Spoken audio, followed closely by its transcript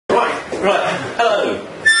Right, hello.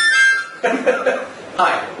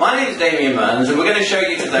 Hi, my name is Damien Burns and we're going to show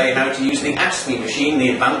you today how to use the ASMI machine, the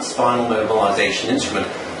Advanced Spinal Mobilisation Instrument.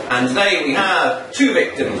 And today we have two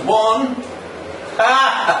victims. One,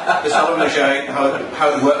 this I'm going to show you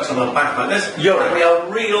how it works on a back like this. Yorick. We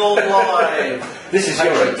are real live. This is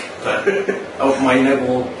Yorick. Oh, my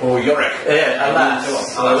noble poor Yorick. Yeah,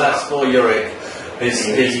 alas, poor Yorick.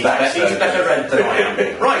 He's better read than I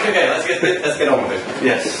am. Right, okay, let's get on with it.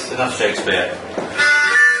 Yes, enough Shakespeare.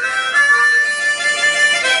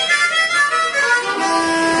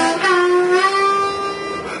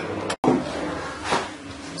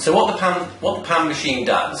 So what the PAMM machine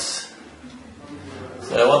does.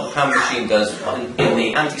 So what the PAMM machine does in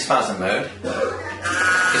the anti-spasm mode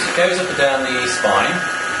is it goes up and down the spine,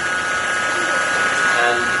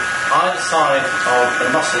 and either side of the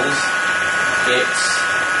muscles it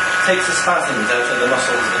takes the spasms out of the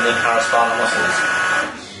muscles in the paraspinal muscles.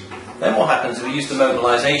 Then what happens is we use the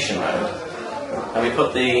mobilisation mode and we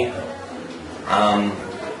put the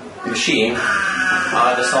machine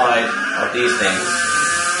either side of these things,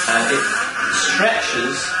 and it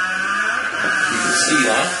stretches. You can see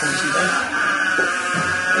that. Can you see that?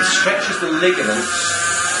 It stretches the ligaments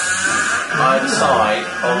either side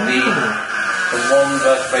of the one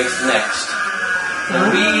vertebrae to the next in a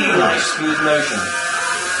really nice smooth motion.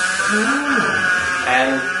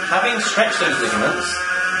 And having stretched those ligaments,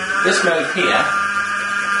 this mode here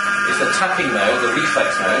is the tapping mode, the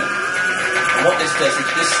reflex mode. And what this does is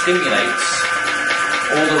this stimulates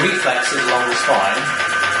all the reflexes along the spine,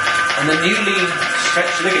 and the newly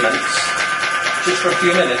stretched ligaments, just for a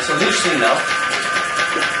few minutes, are loosened enough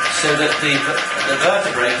so that the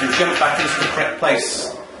vertebrae can jump back into the correct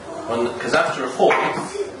place. Because after a fall,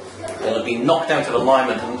 they'll have been knocked out of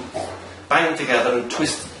alignment and banged together and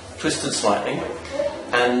twisted slightly,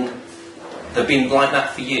 and they've been like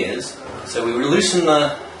that for years. So we loosen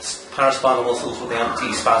the paraspinal muscles with the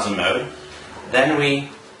anti-spasm mode, then we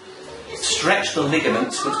stretch the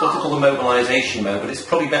ligaments, which is what we call the mobilisation mode, but it's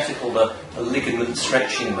probably better called a ligament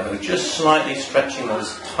stretching mode, just slightly stretching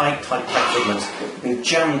those tight ligaments, being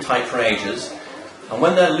jammed tight for ages, and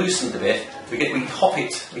when they're loosened a bit, we hop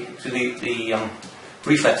it to the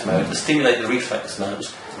reflex mode to stimulate the reflex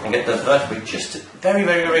nerves and get the vertebrae just very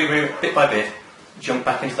bit by bit jump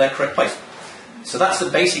back into their correct place. So that's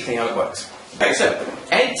basically how it works. Okay, so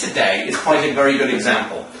Ed today is quite a very good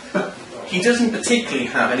example. He doesn't particularly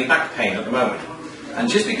have any back pain at the moment. And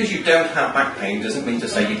just because you don't have back pain doesn't mean to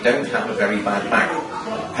say you don't have a very bad back.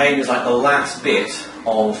 Pain is like the last bit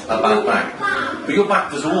of a bad back. But your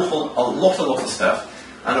back does a lot of stuff,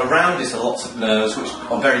 and around it are lots of nerves which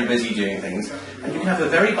are very busy doing things. And you can have a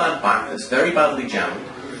very bad back that's very badly jammed,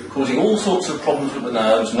 causing all sorts of problems with the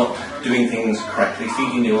nerves, not doing things correctly,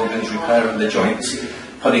 feeding the organs, repairing the joints,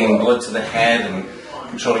 putting blood to the head, and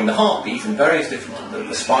controlling the heartbeat, and various different,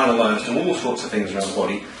 the spinal nerves do all sorts of things around the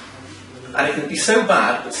body. And it can be so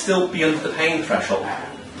bad, but still be under the pain threshold.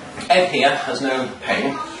 Ed here has no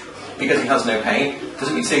pain. Because he has no pain,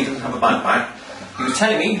 doesn't mean to say he doesn't have a bad back. He was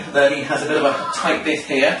telling me that he has a bit of a tight bit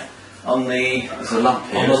here on there's a lump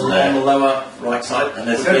here, on the lower right side. And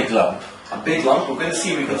there's a big lump. A big lump. We're going to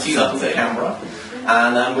see if we can see that on the camera.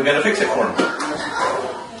 And we're going to fix it for him.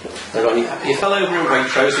 You fell over in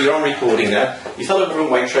Waitrose, so you're on recording now. You fell over in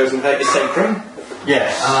Waitrose and hurt your sacrum.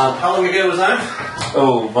 Yes. How long ago was that?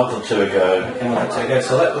 Oh, a month or two ago. A month or two ago.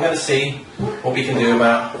 So we're going to see what we can do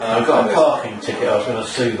about. I've got a parking ticket. I was going to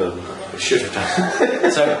sue them. Should have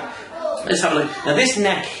done. So let's have a look. Now this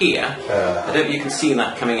neck here, I don't know if you can see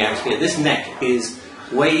that coming out here. This neck is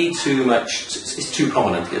way too much. It's too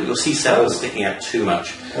prominent. You'll see cells sticking out too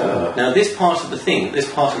much. Now this part of the thing,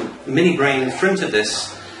 this part of the mini brain in front of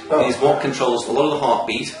this is what controls a lot of the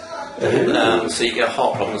heartbeat. So you get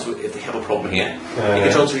heart problems if they have a problem here. It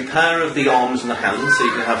controls the repair of the arms and the hands, so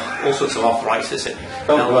you can have all sorts of arthritis,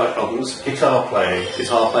 elbow problems. Guitar player,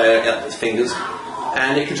 yeah, his fingers.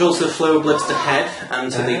 And it controls the flow of blood to the head and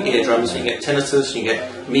to the eardrums, so you get tinnitus, you get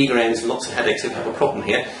migraines and lots of headaches if you have a problem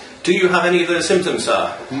here. Do you have any of those symptoms,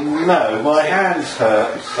 sir? No, my hands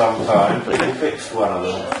hurt sometimes, but you fixed one of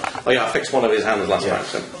them. Oh yeah, I fixed one of his hands last time.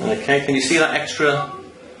 So. Okay, can you see that extra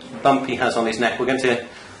bump he has on his neck? We're going to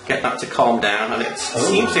get that to calm down, and it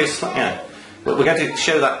seems to, but we're going to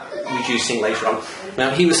show that reducing later on.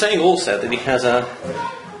 Now, he was saying also that he has a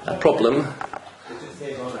problem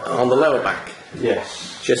on the lower back.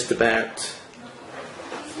 Yes. Just about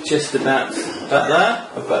there?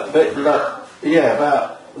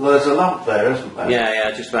 There's a lump there, isn't there?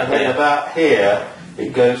 Yeah, just about and there. Then about here,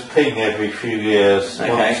 it goes ping every few years,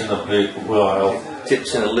 once in a big while.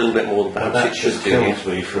 Tips in a little bit more than perhaps it should do. Kills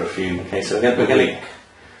me for a few. Okay, so we're going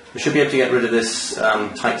to we should be able to get rid of this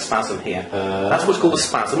tight spasm here. That's what's called a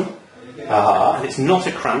spasm. And it's not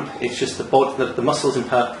a cramp, it's just the muscles in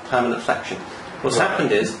permanent flexion. What's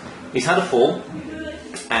happened is, he's had a fall,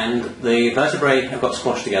 and the vertebrae have got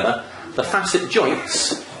squashed together. The facet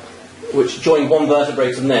joints, which join one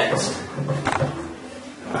vertebrae to the next,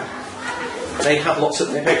 they have lots of...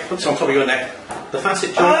 Okay, put it on top of your neck. The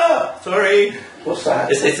facet joints... Sorry! What's that?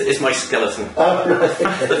 It's my skeleton. Oh, right.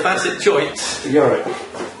 The facet joints... You're right.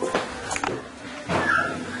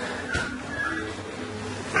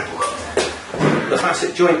 The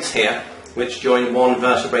facet joints here, which join one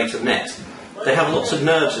vertebrae to the next, they have lots of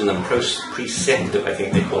nerves in them, preceptive, I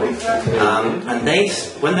think they call them, and they,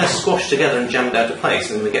 when they're squashed together and jammed out of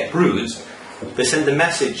place and they get bruised, they send a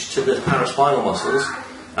message to the paraspinal muscles,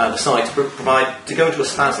 the side, to go into a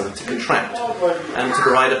spasm, to contract, and to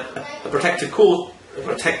provide a protective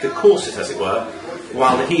corset, as it were,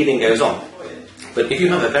 while the healing goes on. But if you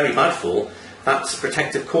have a very bad fall, that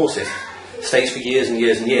protective corset stays for years and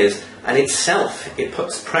years and years, and itself, it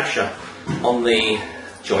puts pressure on the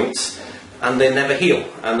joints, and they never heal.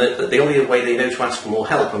 And the only way they know to ask for more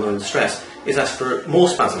help when they're under stress is ask for more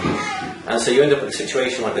spasm. And so you end up with a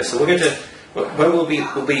situation like this. So we're going to, we'll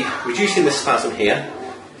be reducing the spasm here,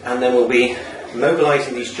 and then we'll be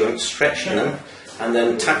mobilising these joints, stretching them, and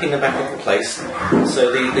then tapping them back into place.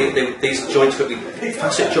 So these joints will be,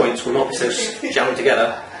 facet joints will not be so jammed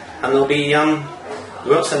together, and they'll be, we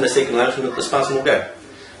won't send the signal out, and the spasm will go.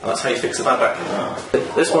 And that's how you fix a bad back.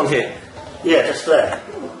 This one here. Yeah, just there.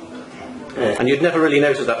 Yeah. And you'd never really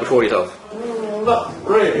noticed that before yourself? Not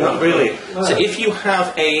really. Not really. No. So if you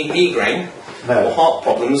have a migraine or heart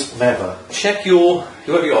problems, never. Check your,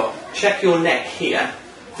 whoever you are, check your neck here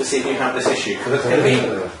to see if you have this issue, because it's going to be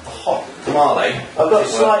a hot tamale. I've got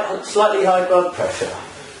slightly high blood pressure.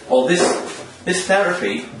 Well, this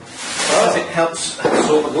therapy, because it helps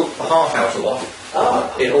sort the heart out a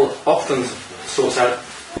lot, it'll often sort out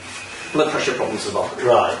blood pressure problems as well.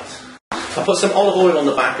 Right. I put some olive oil on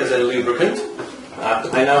the back as a lubricant.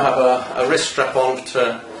 I now have a wrist strap on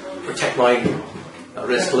to protect my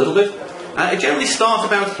wrist a little bit. I generally start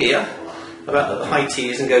about here, about the high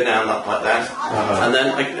T's, and go down like that. And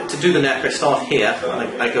then to do the neck, I start here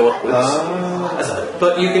and I go upwards.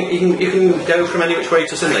 But you can go from any which way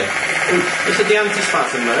to Sunday. This is the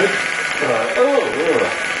anti-spasm mode. Right.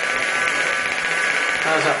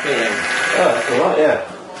 How's that feeling? That's all right.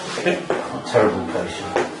 Yeah. Okay. Terrible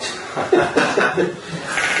patient.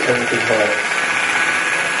 Everything hurts.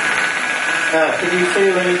 Did you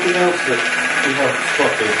feel anything else that you have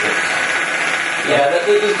spotted? Yeah,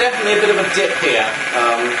 there's definitely a bit of a dip here.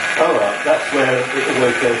 Alright, that's where it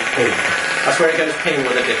always goes ping. That's where it goes ping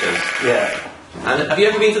where the dip is. Yeah. And have you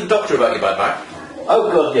ever been to the doctor about your bad back?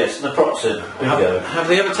 Oh god, yes, naproxen. Have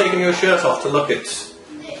they ever taken your shirt off to look at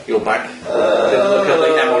your back? Look at the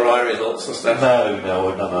MRI results and stuff? No,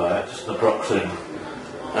 none of that, just naproxen.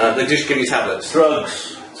 They just give you tablets?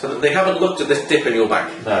 Drugs. So they haven't looked at this dip in your back?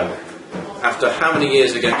 No. After how many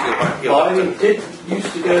years ago to your back? I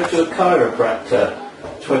used to go to a chiropractor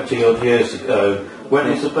 20 odd years ago when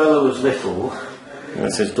Isabella was little.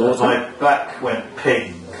 That's his daughter. My back went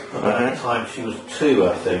ping. At that time she was 2,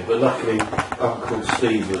 I think, but luckily Uncle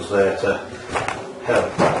Steve was there to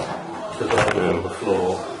help because I was on the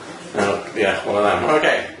floor. Yeah, one of them.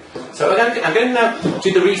 Okay, so I'm going to now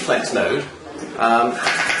do the reflex node. And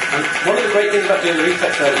one of the great things about doing the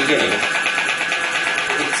reflex node at the beginning,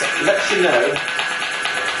 it lets you know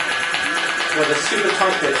where the super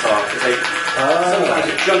tight bits are, because sometimes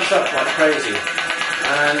it jumps up like crazy.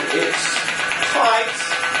 And it's tight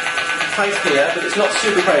here, but it's not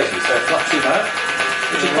super crazy, so it's not too bad.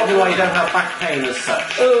 Which is probably why you don't have back pain as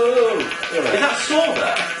such. Is that sore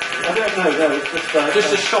there? I don't know, no, it's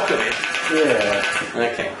just a shock of it. Yeah.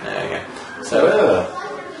 Okay, there we go. So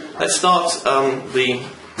let's start the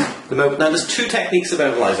now there's 2 techniques of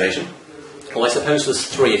mobilisation. Well, I suppose there's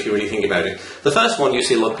 3 if you really think about it. The first one you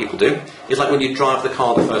see a lot of people do is like when you drive the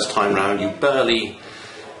car the first time round, you barely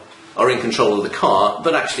are in control of the car,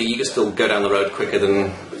 but actually you can still go down the road quicker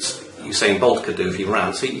than Usain Bolt could do if he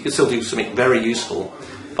ran. So you can still do something very useful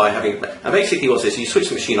by having... And basically what's this? You switch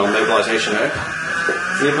the machine on mobilisation mode.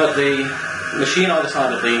 You put the machine either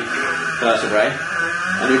side of the vertebrae,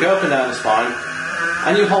 and you go up and down the spine,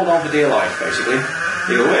 and you hold on for dear life, basically.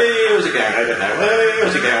 You go, where's it going? I don't know.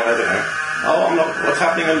 Where's it going? I don't know. Oh, I'm not... What's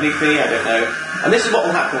happening underneath me? I don't know. And this is what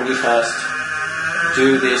will happen when you first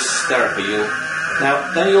do this therapy.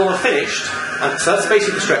 Now, then you'll have finished, and so that's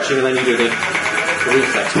basically the stretching, and then you do the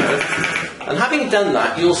reflex mode. And having done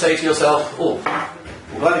that, you'll say to yourself, oh,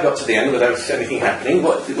 I'm glad I got to the end without anything happening.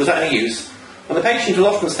 What, was that any use? And the patient will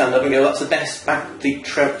often stand up and go, that's the best back deep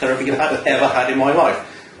therapy I've ever had in my life.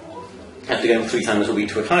 After going 3 times a week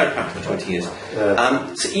to a chiropractor for 20 years.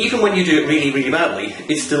 So even when you do it really, really badly,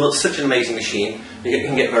 it's still such an amazing machine, you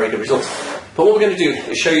can get very good results. But what we're going to do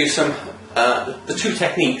is show you some, the 2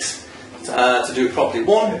 techniques to do it properly.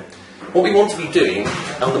 One, what we want to be doing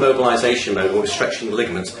on the mobilisation mode, when we're stretching the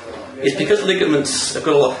ligaments, is because the ligaments have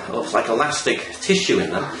got a lot of like elastic tissue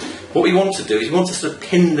in them, what we want to do is we want to sort of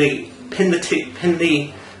pin the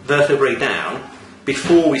vertebrae down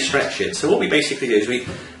before we stretch it. So what we basically do is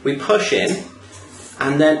we push in,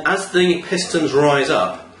 and then as the pistons rise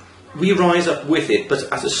up, we rise up with it, but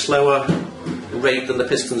at a slower rate than the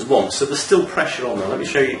pistons want. So there's still pressure on them. Let me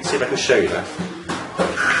show you, see if I can show you that.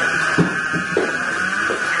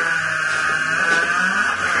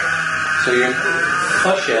 So you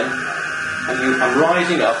push in, and I'm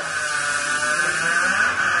rising up.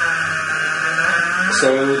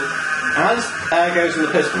 So as air goes in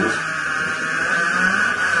the pistons,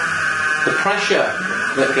 the pressure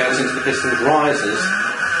that goes into the pistons rises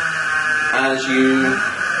as you,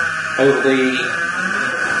 over the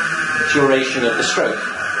duration of the stroke,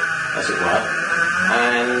 as it were.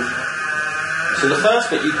 And so the first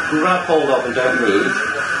bit you grab hold of and don't move,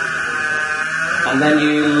 and then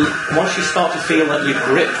once you start to feel that you've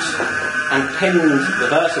gripped and pinned the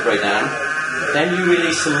vertebrae down, then you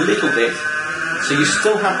release a little bit, so you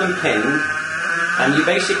still have them pinned, and you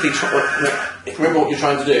basically remember what you're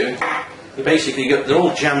trying to do. You basically they're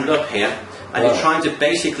all jammed up here, and you're trying to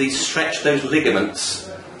basically stretch those ligaments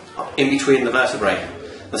in between the vertebrae.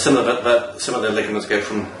 And some of the ligaments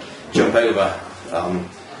jump over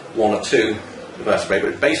 1 or 2 vertebrae,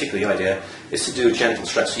 but basically the idea is to do a gentle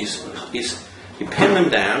stretch. So you pin them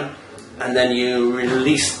down, and then you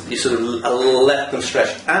release, you sort of let them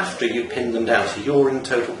stretch after you pin them down, so you're in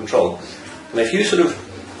total control. And if you sort of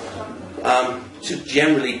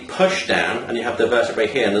generally push down, and you have the vertebrae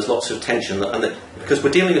here, and there's lots of tension, because we're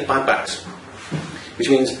dealing with bad backs, which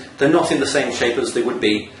means they're not in the same shape as they would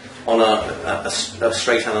be on a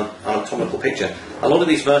straight anatomical picture. A lot of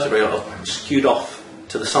these vertebrae are skewed off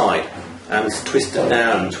to the side, and it's twisted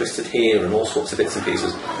down, and twisted here, and all sorts of bits and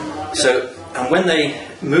pieces. So, and when they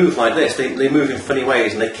move like this, they move in funny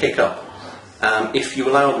ways, and they kick up if you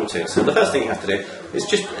allow them to. So the first thing you have to do is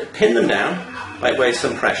just pin them down, with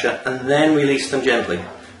some pressure, and then release them gently.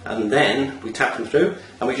 And then we tap them through,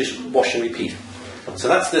 and we just wash and repeat. So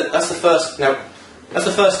that's the first. Now, that's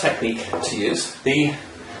the first technique to use. The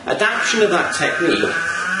adaptation of that technique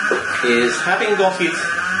is having got it.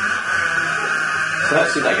 So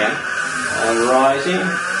let's do that again. And rising,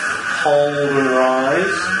 hold and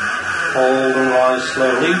rise, hold and rise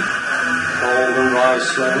slowly, hold and rise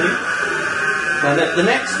slowly. Now the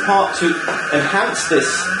next part to enhance this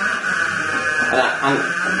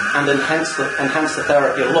and enhance the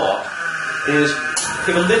therapy a lot is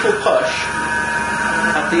give a little push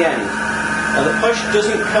at the end. Now the push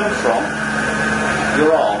doesn't come from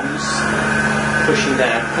your arms pushing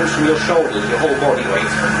down, it comes from your shoulders, your whole body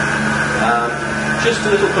weight. Just a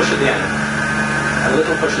little push at the end. A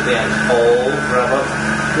little push at the end. Hold forever.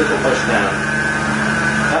 Little push down.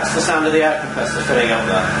 That's the sound of the air compressor filling up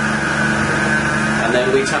there. And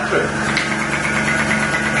then we tap through.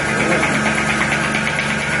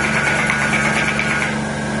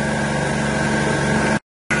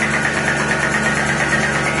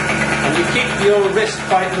 And you keep your wrist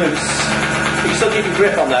quite loose. You still keep your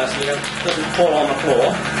grip on there so it doesn't fall on the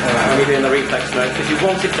floor when you're in the reflex mode, because you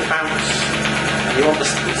want it to bounce. And you want the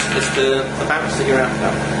bounce that you're after.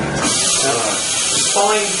 Now, the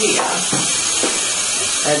spine here,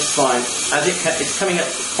 head spine, as it's coming up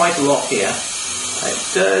quite a lot here.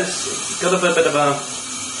 It's got a bit of a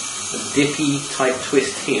dippy type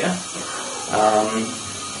twist here.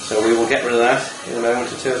 So we will get rid of that in a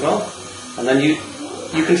moment or two as well. And then you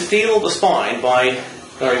can feel the spine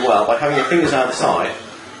very well by having your fingers either side.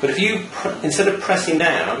 But if you, instead of pressing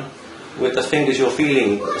down with the fingers you're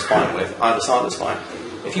feeling the spine with, either side of the spine,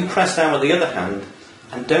 if you press down with the other hand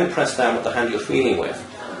and don't press down with the hand you're feeling with,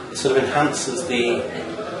 it sort of enhances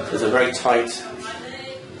there's a very tight,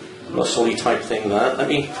 muscle-y type thing there. Let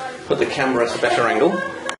me put the camera at a better angle.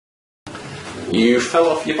 You fell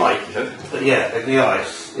off your bike, you said? Yeah, in the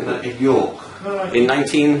ice, in York. In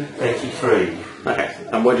 1983. 83. Okay,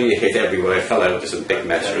 and where do you hit everywhere? It fell over, just a big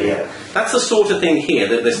mess. Really. Yeah. That's the sort of thing here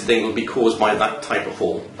that this thing would be caused by that type of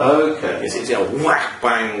fall. Okay. It's a whack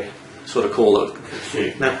bang sort of call.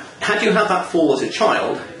 Now, had you had that fall as a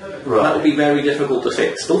child, that would be very difficult to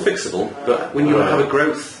fix. Still fixable, but when you have a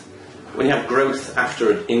growth, when you have growth after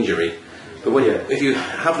an injury, but if you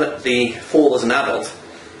have the fall as an adult,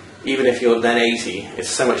 even if you're then 80, it's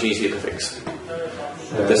so much easier to fix.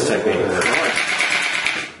 with this technique. Right.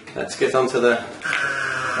 Let's get on to the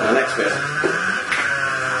next bit.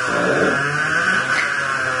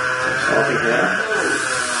 Starting here.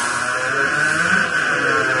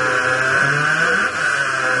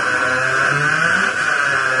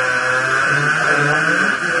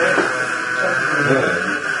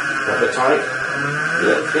 Drop it tight.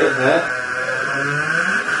 Yep, get there.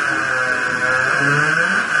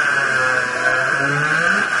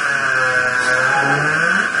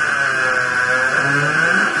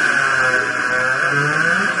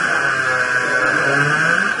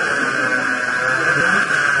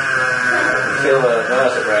 Feel the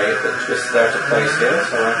vertebrae that twists out of place here,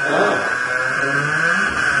 so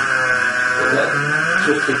Is that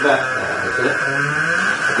twisted back now, is it?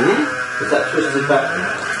 Is that twisted back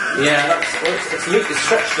now? yeah, it's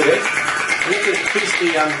stretched a bit. You need to increase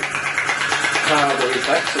the power of the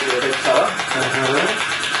reflex, so you're a bit taller.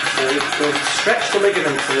 So we'll stretch the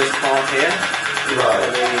ligaments in this part here. Right.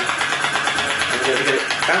 And then we're going to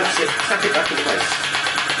bounce it, tap it back into place.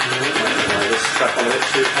 Just strap on a bit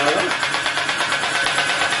too high.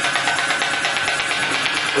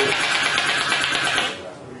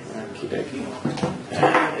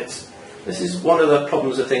 This is one of the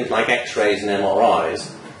problems of things like X-rays and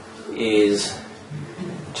MRIs, is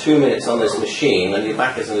 2 minutes on this machine and your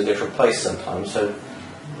back is in a different place sometimes, so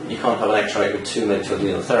you can't have an X-ray with 2 minutes of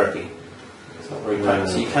immunotherapy. It's not very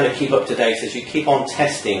practical. So you kind of keep up to date as you keep on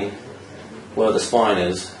testing where the spine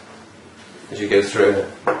is as you go through.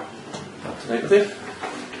 Up to date with it.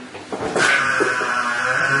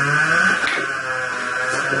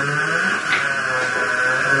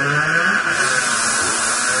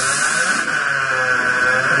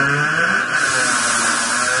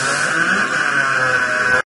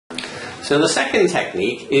 So the second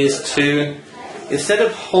technique is to, instead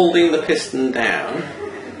of holding the piston down,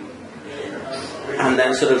 and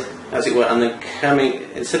then sort of, as it were, and then coming,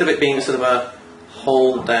 instead of it being sort of a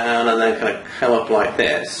hold down and then kind of come up like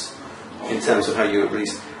this, in terms of how you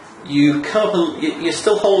release, you come up, you're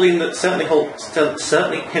still holding, certainly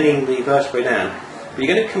pinning the vertebrae down, but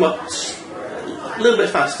you're going to come up a little bit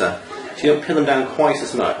faster, so you don't pin them down quite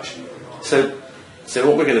as much. So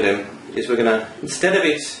what we're going to do is we're going to, instead of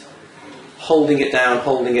it holding it down,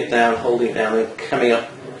 and coming up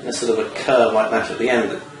in a sort of a curve like that at the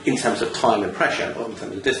end, in terms of time and pressure, not in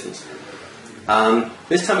terms of distance.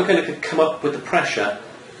 This time we're going to come up with the pressure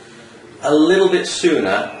a little bit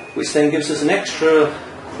sooner, which then gives us an extra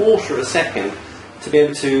quarter of a second to be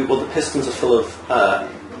able to, well, the pistons are full of air,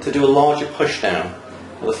 to do a larger push down.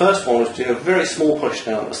 Well, the first one was doing a very small push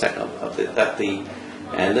down at the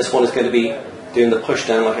end. This one is going to be doing the push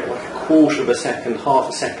down like a quarter of a second, half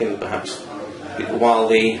a second perhaps, while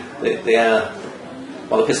the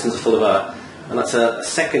pistons are full of air, and that's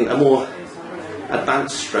a more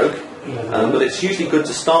advanced stroke. But it's usually good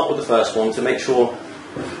to start with the first one to make sure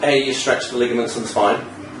A, you stretch the ligaments in the spine,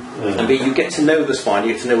 and B, you get to know the spine,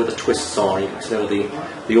 you get to know where the twists are, you get to know where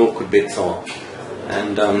the awkward bits are.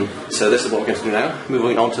 And so this is what we're going to do now.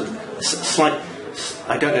 Moving on to the slight,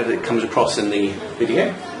 I don't know if it comes across in the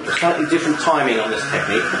video, slightly different timing on this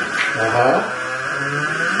technique.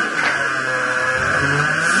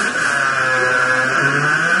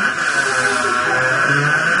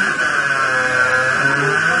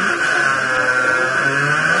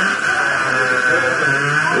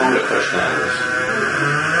 Longer push downs.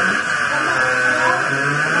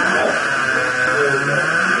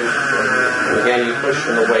 And again, you push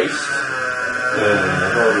from the waist,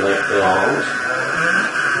 holding the arms.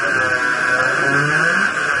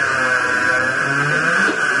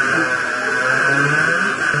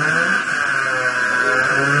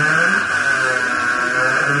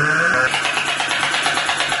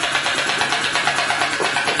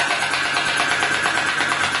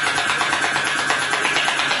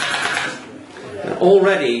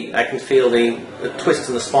 Already I can feel the twist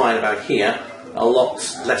in the spine about here a lot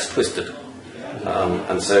less twisted,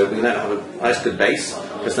 and so we now have a nice good base,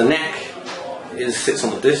 because the neck sits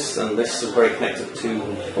on the disc and this is very connected to,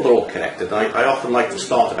 well, they're all connected. I often like to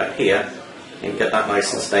start about here and get that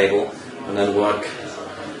nice and stable and then work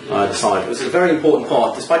either side. This is a very important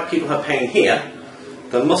part. Despite people have pain here,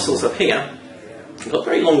 the muscles up here have got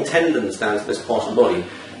very long tendons down to this part of the body,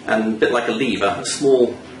 and a bit like a lever, a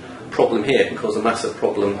small problem here can cause a massive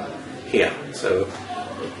problem here. So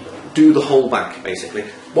do the whole back, basically.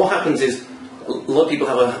 What happens is a lot of people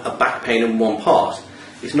have a back pain in one part.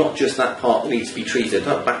 It's not just that part that needs to be treated.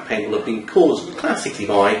 That back pain will have been caused classically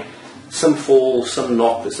by some fall, some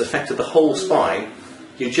knock that's affected the whole spine.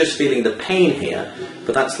 You're just feeling the pain here,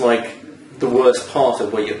 but that's like the worst part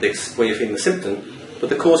of where you're feeling the symptom. but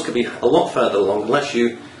the cause could be a lot further along. Unless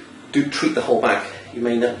you do treat the whole back, you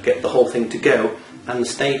may not get the whole thing to go and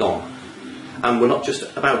stay gone. And we're not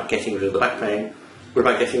just about getting rid of the back pain, we're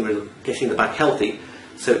about getting the back healthy,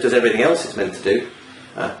 so it does everything else it's meant to do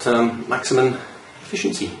at maximum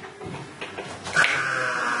efficiency.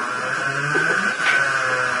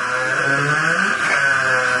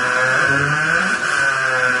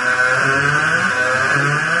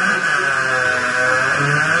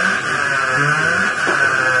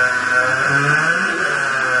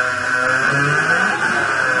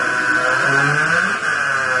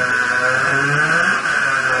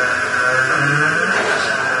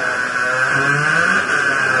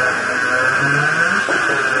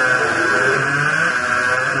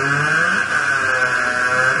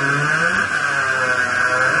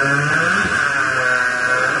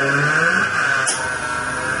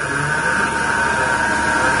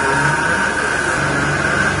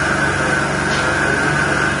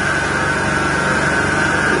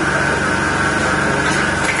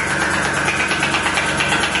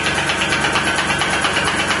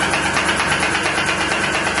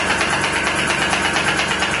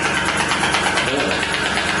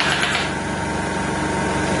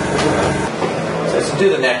 Do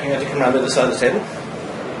the neck, you're going to come around the other side of the table,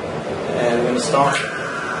 and we're going to start. 9.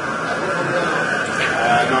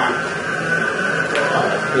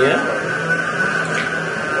 Yeah.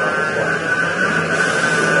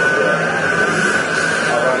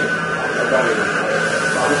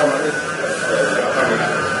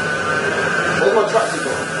 Where's my tracksuit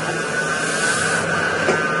gone?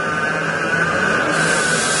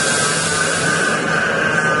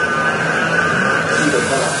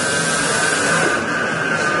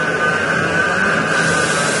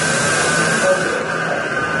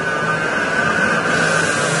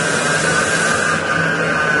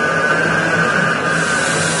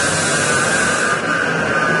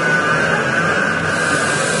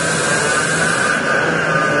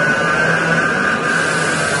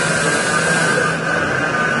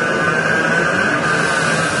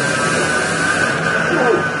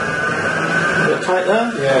 Tight there?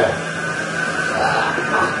 Yeah.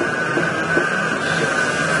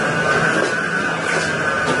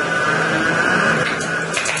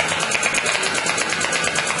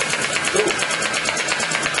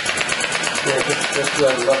 Just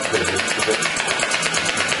learn up with it.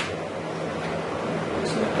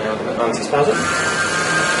 Anti-spasm.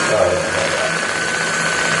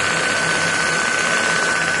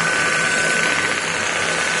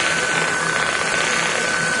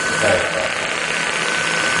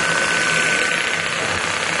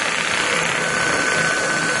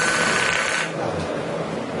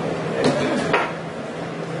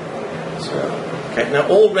 Okay, now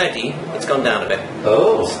already it's gone down a bit.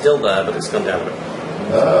 Oh. It's still there, but it's gone down a bit.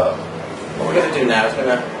 Oh. What we're going to do now is we're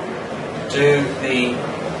going to do the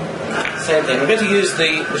same thing. We're going to use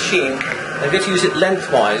the machine. We're going to use it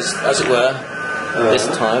lengthwise, as it were, this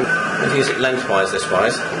time. We're going to use it lengthwise this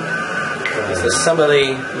wise. So some of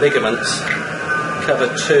the ligaments cover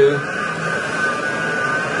two.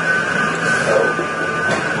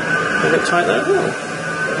 A bit tight there.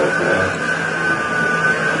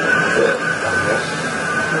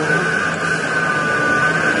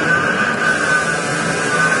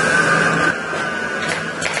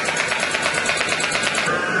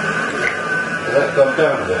 Has that gone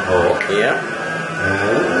down a bit more? Yeah.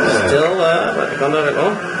 Still there, but gone down a bit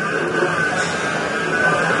more.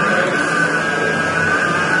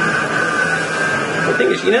 The thing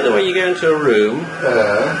is, you know the way you go into a room?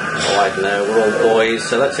 Oh, I don't know, we're all boys,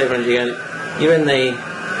 so let's say when you're in the,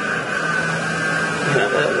 you know,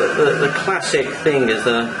 the classic thing is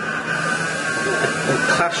a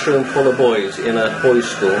classroom full of boys in a boys'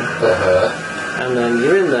 school. And then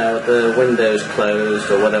you're in there with the windows closed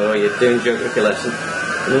or whatever, you're doing geography lesson,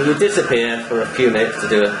 and then you disappear for a few minutes to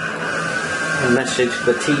do a message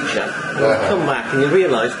for the teacher, and you come back and you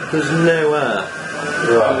realise there's no air.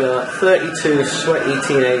 Right. You've got 32 sweaty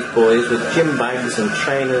teenage boys with gym bags and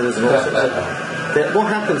trainers and all sorts of stuff. What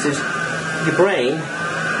happens is your brain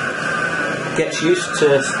gets used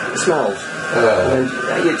to smells, and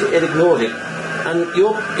it ignores it. And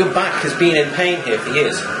your back has been in pain here for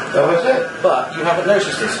years. Oh, is it? But you haven't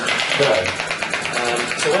noticed this. No.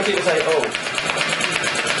 So when people say, oh,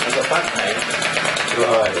 I've got back pain,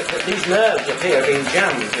 right, these nerves up here are being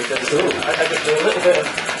jammed because I just do a little bit of,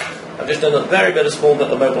 I've just done a very small bit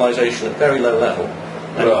of mobilisation at very low level.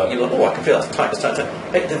 And you're like, oh, I can feel that's tight, that's tight.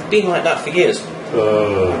 It's been like that for years.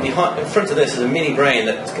 In front of this is a mini brain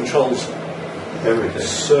that controls everything.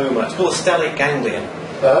 So much. It's called a stellate ganglion.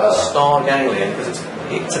 Star ganglion, because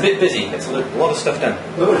it's a bit busy. It's a lot of stuff done.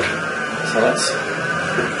 So let's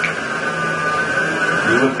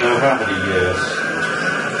You wouldn't know how many years.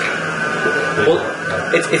 Well,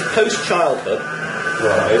 it's post-childhood.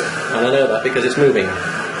 Right. And I know that because it's moving.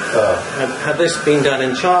 Had this been done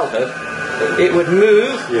in childhood, it would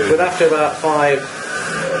move, but after about 5,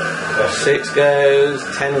 6 goes,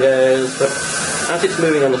 10 goes, but as it's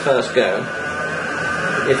moving on the first go,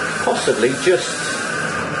 it's possibly just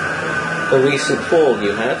a recent fall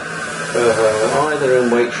you had, either in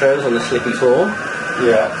Waitrose on the slippy floor,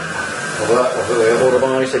 well, that was or a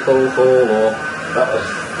bicycle fall, or... That was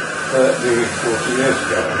 30, 40 years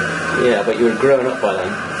ago. Yeah, but you were grown up by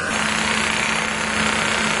then.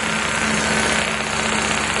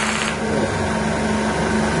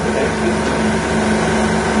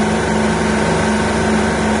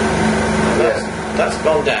 That's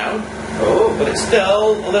gone down. Oh. But it's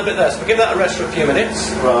still a little bit there. So we'll give that a rest for a few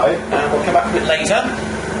minutes. Right. And we'll come back to it later.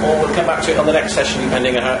 Or we'll come back to it on the next session,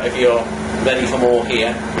 depending on if you're ready for more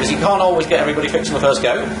here. Because you can't always get everybody fixed on the first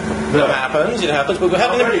go. No. It happens. But we're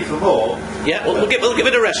having ready for more. Yeah, we'll give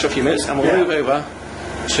it a rest for a few minutes, and we'll move over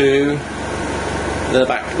to the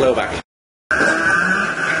lower back.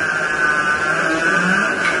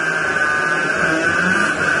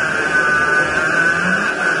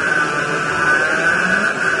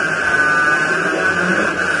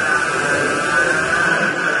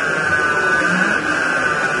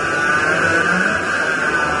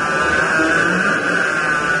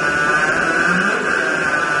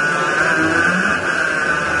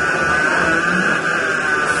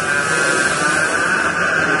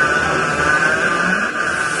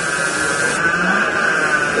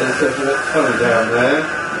 Coming down there.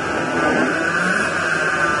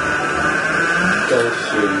 Goes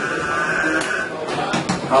through.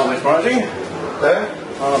 Hardly surprising. There?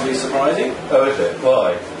 Hardly surprising. Oh, is it?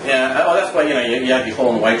 Why? Yeah, that's where you have your fall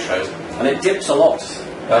on the Waitrose, and it dips a lot.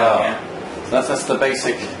 Yeah. So that's the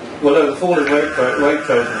basic. Well, no, the fall in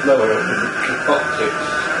Waitrose is lower than the coccyx.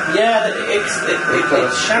 Yeah, it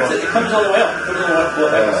shatters. It comes all the way up. It comes all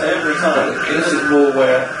the way up every time. This is more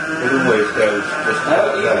where it always goes. Just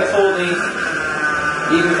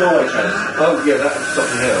even before Waitrose. Oh yeah, that was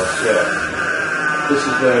something else. Yeah. This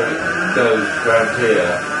is where it goes round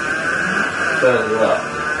here, further up.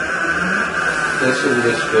 This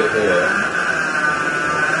bit here.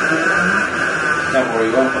 Don't worry,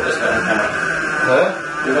 we won't put this bit on camera. Huh?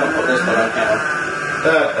 We won't put this bit on camera.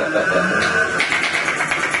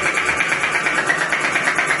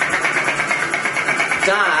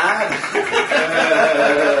 Dad! That's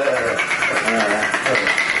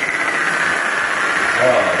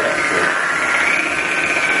good.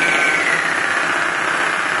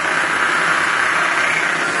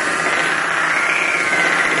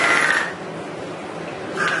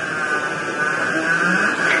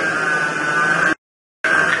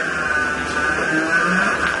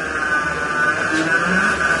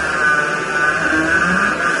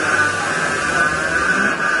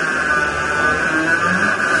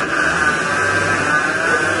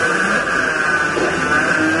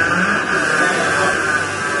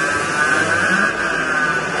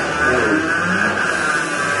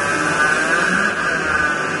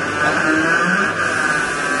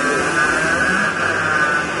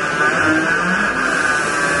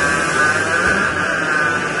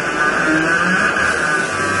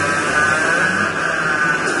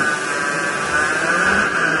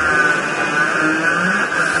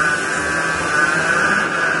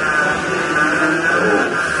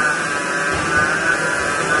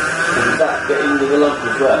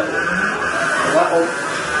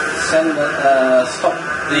 Stop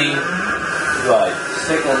the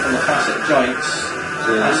signal from the facet joints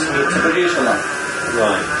to produce a lump.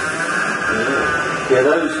 Right. Yeah,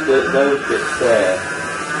 those bits there,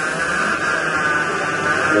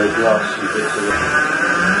 those last few bits of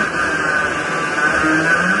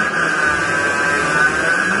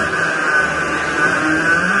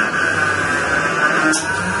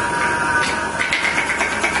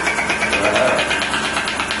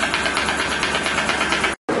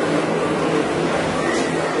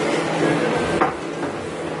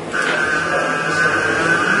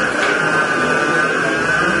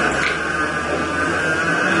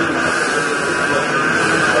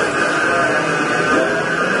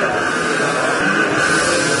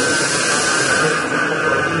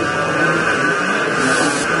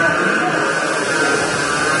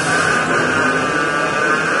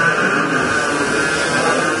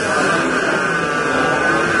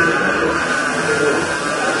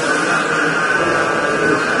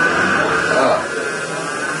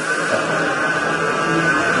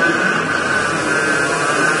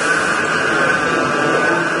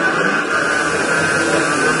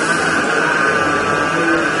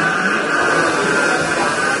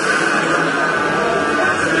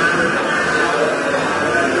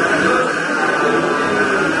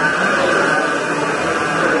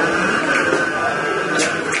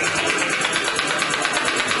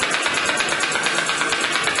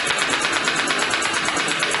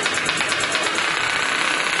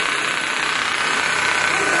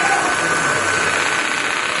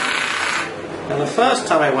the first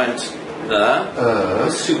time I went there, it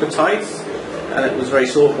was super tight, and it was very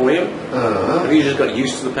sore for you. Have you just got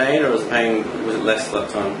used to the pain, or was it less that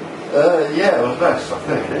time? Yeah, it was less, I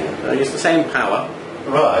think. Okay. It's the same power.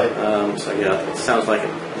 Right. So yeah, it sounds like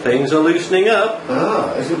things are loosening up.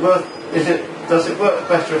 Does it work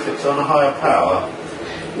better if it's on a higher power?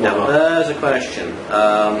 Now, there's a question.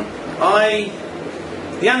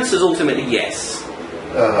 The answer is ultimately yes.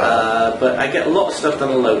 But I get a lot of stuff done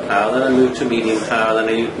on low power, then I move to medium power, then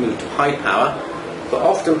I move to high power. But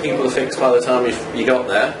often people are fixed by the time you got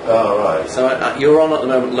there. Oh, right. So you're on at the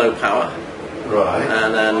moment low power. Right.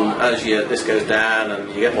 And then as this goes down and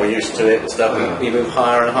you get more used to it and stuff, you move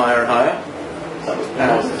higher and higher and higher. That was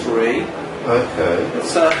power 3. Okay.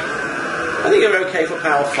 So I think you're okay for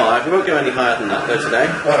power 5. We won't go any higher than that though today.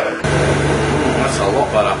 Right. That's a lot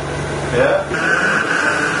better. Yeah.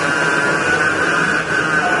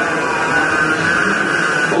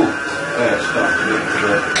 Oh, there it's starting to get to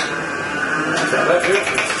the...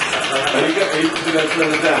 Are you going to go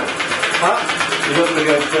further down? Huh? You're not going to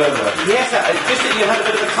go further? Yes, just that you have a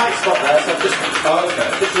bit of a tight spot there, so just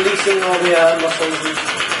releasing all the muscles and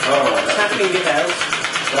tapping your nails.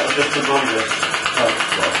 That was just a minor tight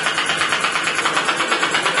spot.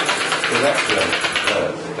 So that's good.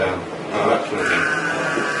 That's down. Oh, that's really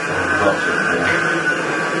down the bottom there.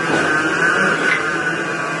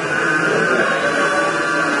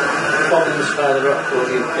 Problems further up, or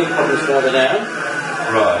the big problems further down.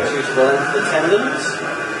 Right. Due to the length of the tendons.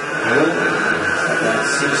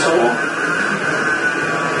 Seesaw.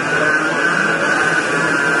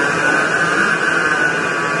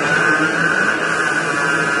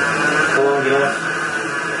 Long enough.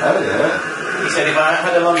 Oh yeah. He said if I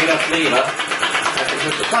had a long enough lever, I could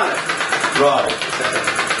push the planet. Right.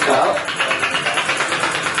 Well,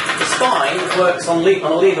 the spine works on a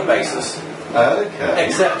lever basis. Okay.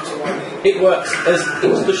 Except it works as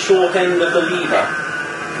it's the short end of the lever.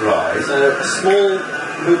 Right. So a small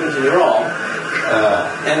movement in your arm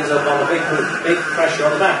ends up on a big pressure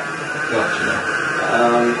on the back. Gotcha.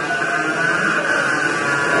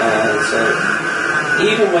 And so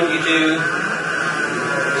even when you do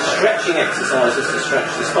stretching exercises to stretch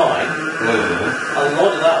the spine, a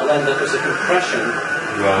lot of that will end up as a compression.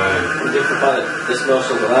 Right. From different by this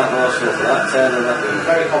muscle to that muscle to that tendon, that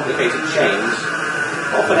very complicated chains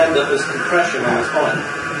often end up as compression on the spine.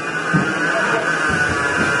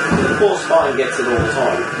 The poor spine gets it all the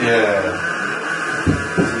time. Yeah.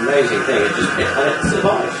 It's an amazing thing. It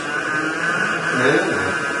survives. Yeah.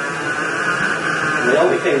 And the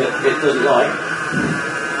only thing that it doesn't like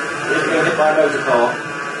is being hit by a motor car,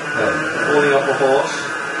 falling off a horse.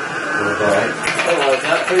 Right. Otherwise,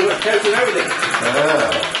 that pretty much coats with everything.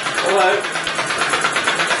 Although,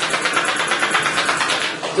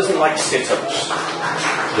 it doesn't like sit-ups.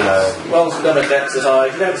 No. Well-stomached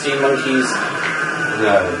exercise. You don't see monkeys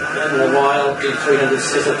in the wild do 300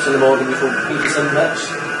 sit-ups in the morning before eating some nuts.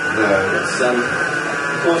 No. It's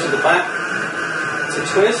causes the back to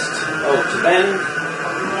twist or to bend,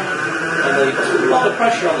 and then you put a lot of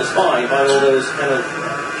pressure on the spine by all those kind of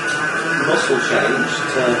muscle change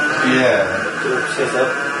to sit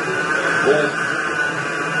up.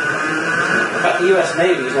 In fact, the US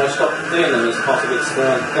Navy has now stopped doing them as part of its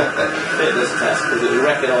fitness test because it was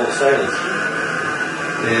wrecking all the sailors.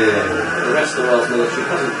 The rest of the world's military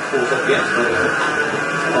hasn't caught up yet.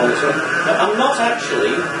 But I'm not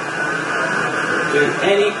actually doing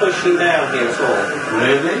any pushing down here at all.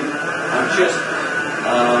 Really? I'm just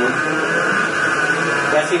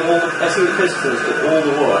letting the pistons do all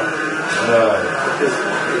the work. Because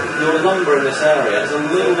your lumbar in this area is a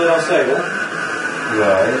little bit unstable.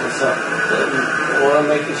 Right. So, what I'm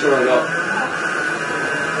making sure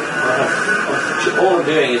all I'm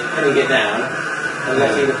doing is pinning it down and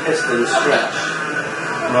letting the pistons stretch.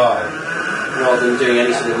 Right. Rather than doing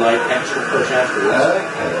any sort of like extra push afterwards.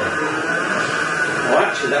 Okay. Well,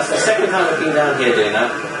 actually, that's the second time I've been down here doing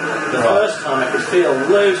that. The first time I could feel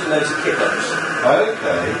loads and loads of kick-ups.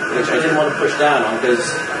 Okay. Which I didn't want to push down on because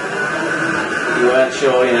you weren't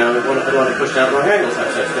sure, I don't want to push down at wrong angles, so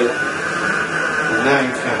to speak. Now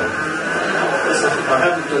you can. I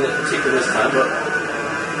haven't done it particularly this time, but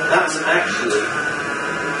that's actually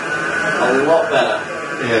a lot better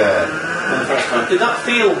than the first time. Did that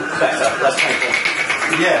feel better, less painful?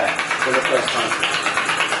 Yeah. Than the first time?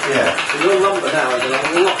 Yeah. So your lumbar now is a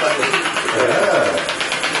lot better.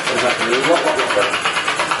 Exactly, a lot better.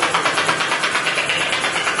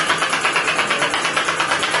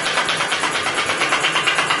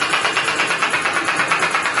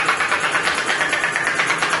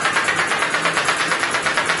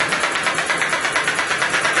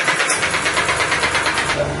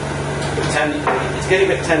 getting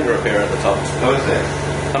a bit tender up here at the top. Oh, is it?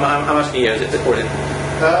 I'm asking you, is it, or is it?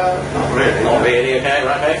 Not really. Not really, okay,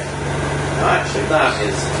 right, okay. No, actually, that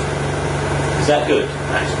is... Is that good?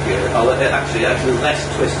 Actually good. Actually, less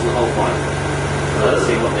twist than the whole point. Let's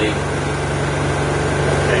see what the...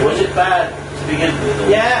 Okay. Was it bad to begin with?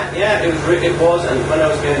 Yeah, it was, and when I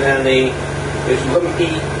was going down it was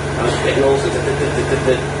lumpy, I was getting all sorts of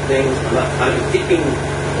things, and I was dipping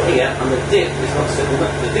here, and the dip is not sitting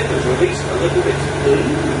up, the dip was released a little bit.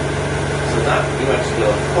 So that, you actually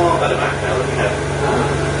got far better back now than we had a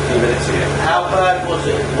few minutes ago. How bad was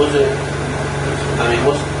it? I mean, it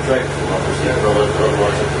wasn't dreadful, obviously,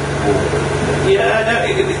 otherwise it would. Yeah, no,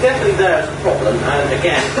 it's definitely there as a problem, and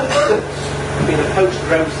again, being a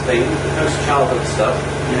post-growth thing, post-childhood stuff,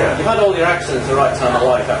 you've had all your accidents at the right time of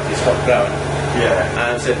life after you stopped growing. Yeah.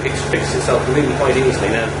 And so it fixed itself really quite easily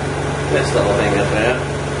now. This little thing up there.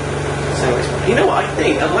 So you know what, I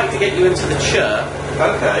think I'd like to get you into the chair.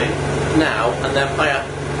 Okay. Now, and then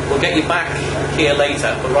we'll get you back here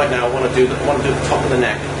later, but right now I want to do the top of the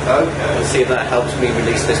neck. Okay. And see if that helps me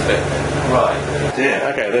release this bit. Right.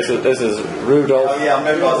 Yeah. Okay, this is Rudolph. Oh yeah,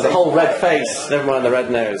 I remember. The whole red face, never mind the red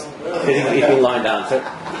nose. He's been lying down. So,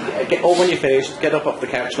 when you're finished, get up off the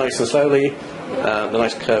couch nice and slowly. The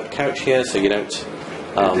nice curved couch here, so you don't.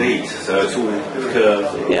 Indeed. So it's all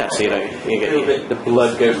curved. Yeah, so you get the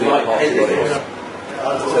blood goes through your body.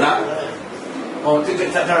 So that. Oh,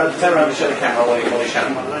 turn around and show the camera while you're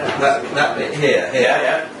shouting. That bit here.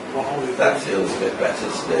 Yeah. That feels a bit better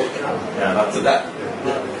still. Yeah, that's that.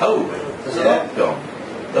 Oh, there's a lump gone.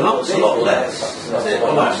 The lump's a lot less. Is it?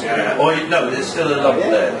 Or no, there's still a lump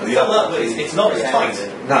there. It's not as tight.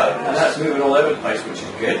 No. And that's moving all over the place, which is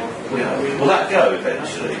good. Yeah. Will that go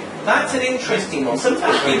eventually? That's an interesting one.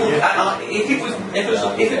 Sometimes people, if it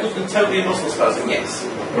was totally a muscle spasm, yes.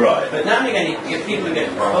 Right. But now and again, you get people who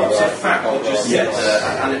get lumps of fat that just sit there,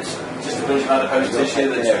 and it's just a bunch of adipose tissue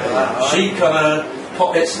that's... She kind of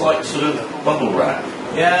pockets like sort of bubble wrap.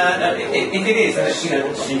 Yeah, if it is, it's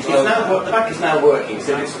now the back is now working,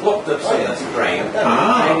 so if it's blocked up something that's a brain,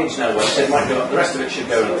 drainage now works, it might go up, the rest of it should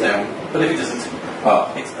go down, but if it doesn't,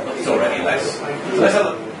 it's already less. So let's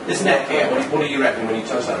have this neck here, what do you reckon when you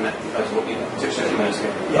touch that neck as what you took 30 minutes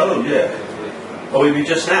ago? Oh, yeah. Oh, we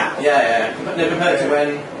just now? Yeah. No, compared to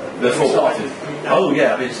when before it started. Oh,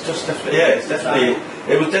 yeah, I mean, it's just definitely,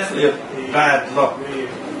 it was definitely a bad lump.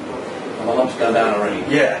 And the lump's gone down already.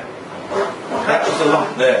 Yeah. That was a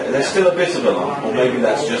lump there. There's still a bit of a lump, or maybe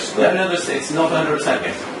that's just... No, it's not 100%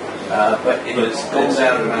 yet. But it's gone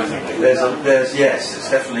down dramatically. Yes, it's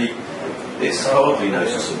definitely... It's hardly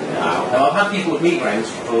noticeable now. Now, I've had people with migraines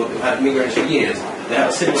who've had migraines for years. They have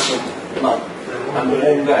a similar sort of lump, and they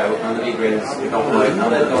won't go, and the migraines have gone away.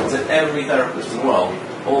 And they've gone to every therapist in the world,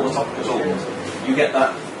 all the top consultants. You get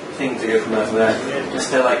that thing to go from there to there. It's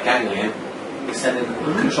still like ganglion. It's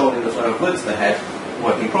controlling the flow of blood to the head,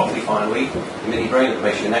 working properly finally. The mini brain at the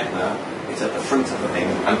base of your neck now. It's at the front of the thing,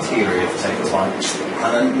 anterior to take the spine.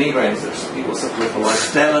 And then migraines that people suffer with for life.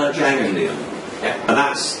 Stellar ganglion. Yeah. And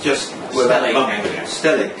that's just... Stellate ganglion.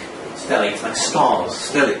 Stellate, like stars.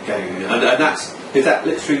 Stellate ganglion. And that's... Is that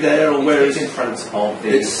literally there, or where is it? In front of the...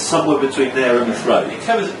 It's somewhere between there and the throat. It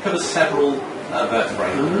covers several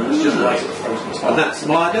vertebrae. It's just right at the front of the spine. And that's...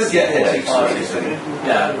 Well, I don't get headaches or anything.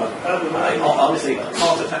 Yeah, but obviously,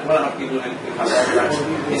 heart attack, when I have people who have heart attacks,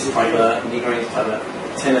 it's type migraine type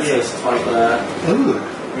tinnitus type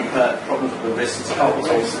problems with the wrists, carpal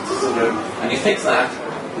tunnel syndrome, and you fix that,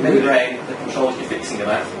 mini brain that controls your fixing of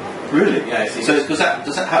that. Really? Yeah. So does that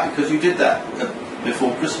happen because you did that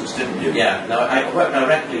before Christmas, didn't you? Yeah. No, I worked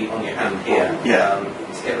directly on your hand here.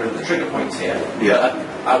 To get rid of the trigger points here. Yeah.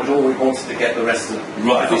 I would always wanted to get the rest of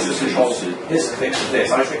right. This controls this fixes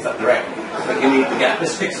this. I fix that directly. But you need the gap.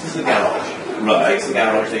 This fixes the garage. Right. Fix the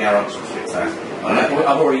garage will fix that.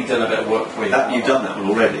 I've already done a bit of work for you. You've done that one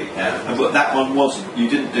already. Yeah. But that one wasn't. You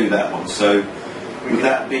didn't do that one. So would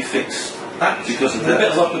that be fixed? Because of a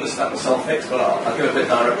bit of luck with the self-fix, but I'll give a bit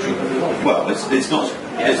of direction. Well, it's not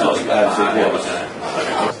as bad as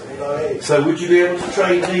it was. So would you be able to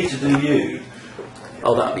train me to do you?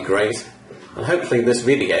 Oh, that'd be great. And hopefully this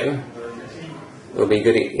video will be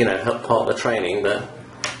good, help part of the training that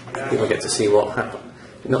people get to see what happens.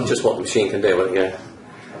 Not just what the machine can do,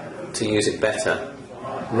 but to use it better.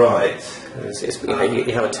 Right.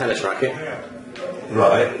 You have a tennis racket.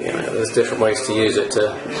 Right. There's different ways to use it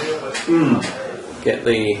to get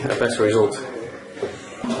a better result.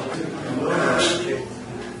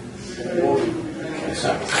 Okay,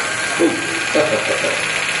 so.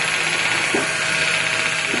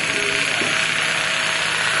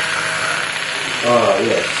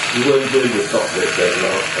 Yes. You weren't doing the top bit there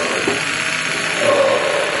last time.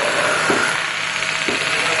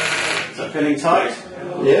 Is that feeling tight?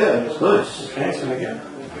 Yeah, it's nice. Okay, so again.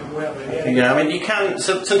 Yeah, I mean, you can.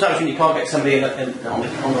 So, sometimes when you can't get somebody on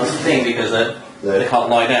this thing because they can't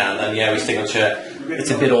lie down, then yeah, we stick on a chair.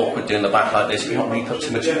 It's a bit awkward doing the back like this. You can't really put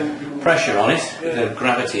too much pressure on it,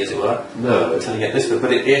 gravity, as it were. No. Until you get this bit.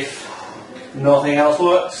 But if nothing else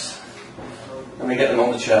works, then we get them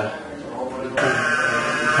on the chair.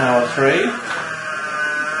 Power 3.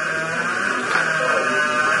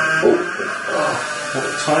 Oh,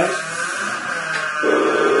 tight.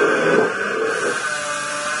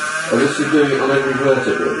 Oh, this is doing it on every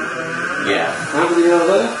vertebrae? Yeah. How many are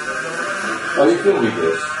there? Are you filming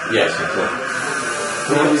this? Yes. Okay.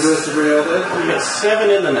 How many vertebrae are there? You got 7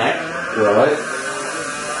 in the neck. Right.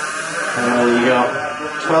 You got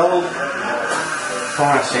 12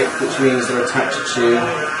 thoracic, which means they're attached to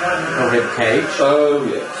a rib cage. Oh,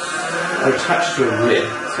 yes. They're attached to a rib.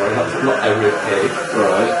 Sorry, not a rib cage.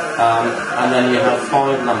 Right. And then you have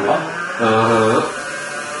 5 lumbar.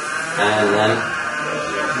 And then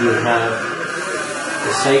you have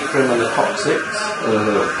the sacrum and the coccyx.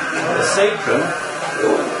 The sacrum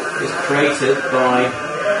is created by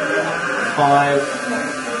 5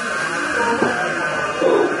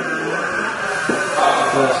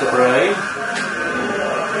 vertebrae.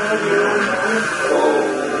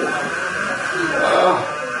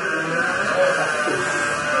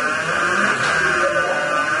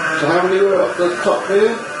 So how many were up the top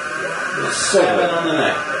here? 7 on the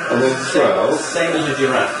neck. And then 12. Same as a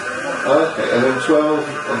giraffe. Okay, and then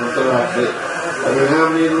 12 on the thoracic. And then how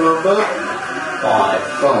many in the lumbar? 5.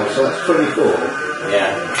 5, so that's 24.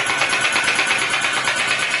 Yeah.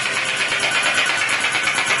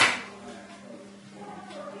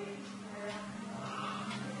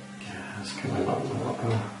 It's coming up.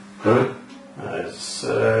 Right. It's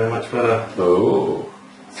much better. Oh.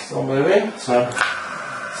 Still moving, so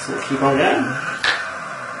keep on going.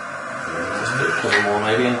 Just do a couple more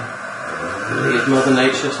maybe and leave Mother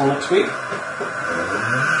Nature till next week.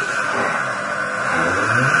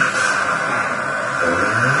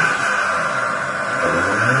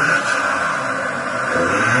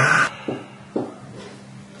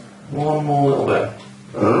 One more little bit.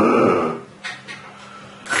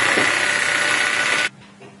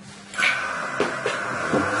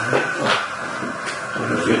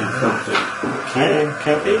 Okay,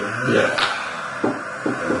 comfy? Yeah.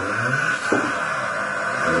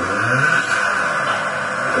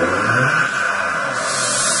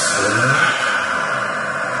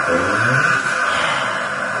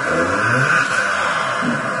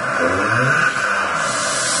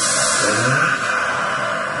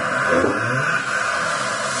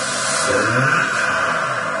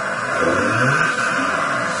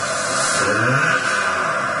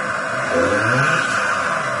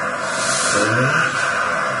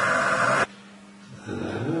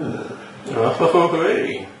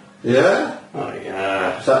 Yeah? Oh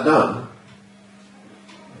yeah. Is that done?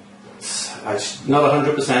 It's not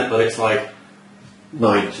 100%, but it's like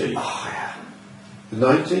 90. Oh yeah.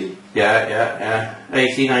 90? Yeah.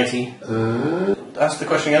 80, 90. Ask the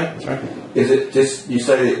question again. Sorry. Is it just, you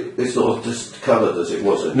say it's sort of just coloured as it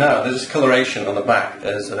was? No, there's coloration on the back,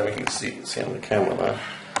 as I don't know if you can see on the camera there,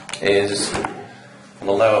 is on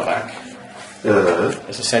the lower back.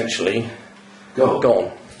 It's essentially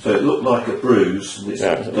gone. So it looked like a bruise, and it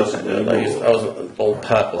doesn't anymore. I was all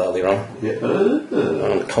purple earlier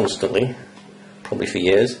on, constantly, probably for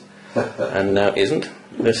years, and now isn't.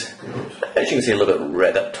 As you can see, a little bit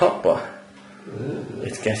red up top, but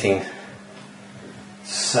it's getting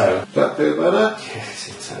so. Does that feel better? Yes,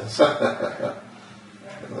 it does.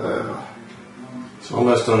 It's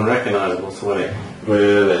almost unrecognisable to what it.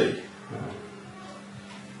 Really?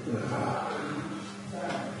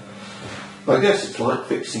 I guess it's like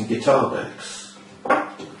fixing guitar necks.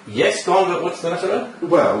 Yes, go on, but what's the matter?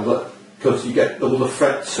 Well, because you get all the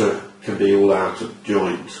frets can be all out of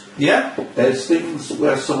joint. Yeah? There's things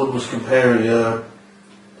where someone was comparing a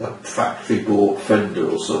factory bought Fender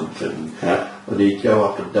or something, and he'd go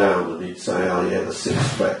up and down and he'd say, oh yeah, the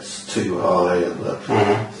 6th fret's too high and the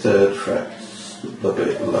 3rd fret's a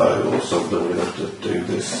bit low or something, we'd have to do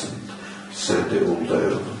this and sand it all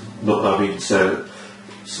down.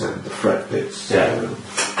 Sand the fret bits down and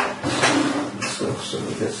stuff, so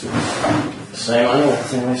I guess it's same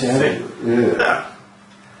way to yeah.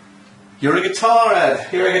 You're a guitar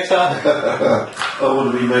head. You're a guitar. I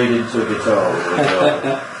want to be made into a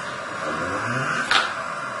guitar.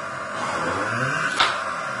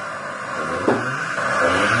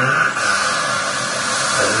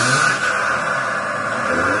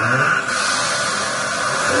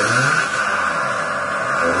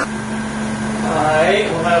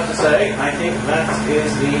 think that is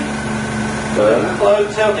the flow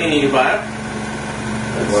tilting you back.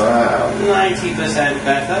 Wow. 90%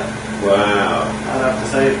 better. Wow. I'd have to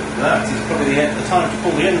say that is probably the time to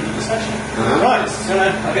pull the end of the session. Right, so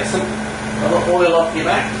I'll get a little oil off your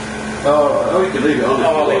back. Oh, you can leave it on.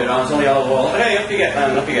 Oh, I'll leave it on, it's only olive oil. Okay, up you get,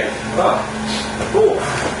 man, up you go. Oh.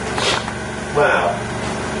 Wow.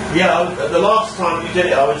 Yeah, the last time you did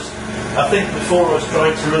it, I think before I was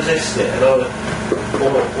trying to resist it, and I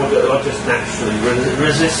was just naturally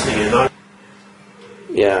resisting it.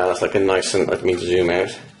 Yeah, that's like a nice, and let me zoom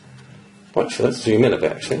out. Actually, let's zoom in a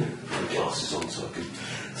bit, actually. Put my glasses on so I can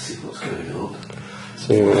see what's going on.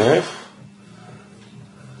 Zoom out.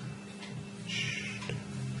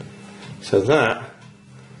 So that,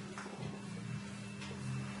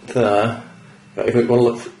 there, if we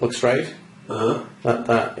want to look straight,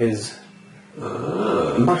 that is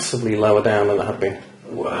massively lower down than it had been.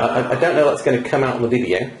 Wow. I don't know if that's going to come out on the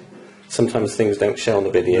video. Sometimes things don't show on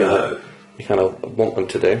the video that you kind of want them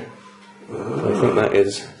to do. So I think that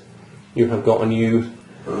is, you have got a new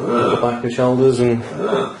back and shoulders, and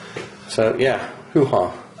so yeah,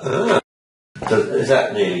 hoo-ha. Is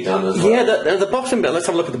that nearly done as well? Yeah, the bottom bit, let's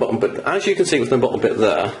have a look at the bottom bit. As you can see with the bottom bit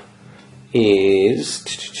there is,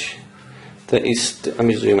 let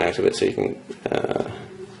me zoom out a bit so you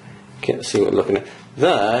can see what we're looking at.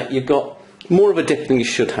 There, you've got more of a dip than you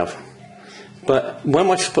should have. But when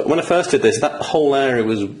I first did this, that whole area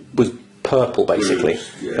was purple, basically.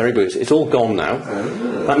 Very bruised. It's all gone now.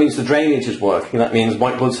 That means the drainage is working. That means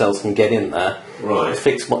white blood cells can get in there,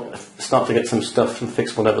 start to get some stuff and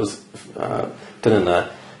fix whatever's done in there.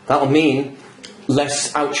 That'll mean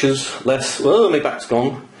less ouches, less, my back's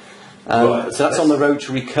gone. So that's on the road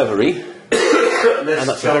to recovery. And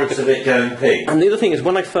that's chance of it going pink. And the other thing is,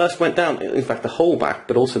 when I first went down, in fact the whole back,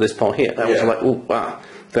 but also this part here, that was like, oh wow,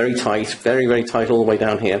 very tight, very, very tight all the way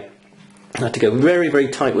down here. I had to go very, very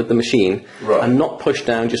tight with the machine and not push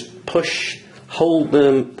down, just hold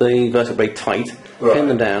the vertebrae tight, pin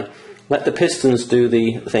them down, let the pistons do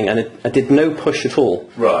the thing, and I did no push at all.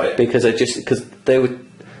 Because they were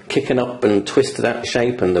kicking up and twisted out of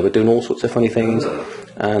shape, and they were doing all sorts of funny things.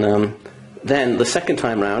 And then the second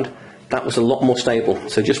time round, that was a lot more stable.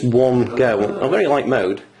 So just one go, a very light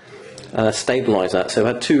mode, stabilised that. So I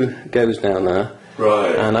had 2 goes down there.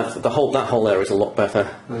 And that whole area is a lot better.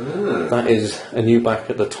 That is a new back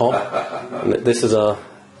at the top. And this is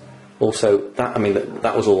also that. I mean,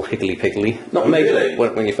 that was all higgledy-piggledy. Not maybe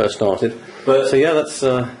when you first started. But so yeah, that's.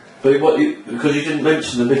 But because you didn't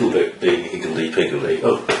mention the middle bit being higgledy-piggledy.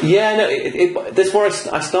 Oh. Yeah, no. This is where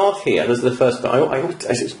I start here. This is the first bit.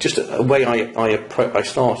 It's just a way I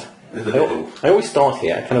start. In the middle. I always start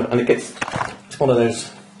here, kind of, and it's one of those.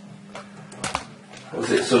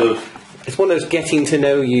 Was it sort of? It's one of those getting to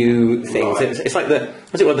know you things. It's like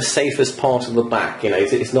the safest part of the back. You know,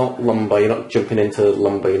 it's not lumbar. You're not jumping into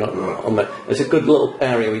lumbar. You're not on the. It's a good little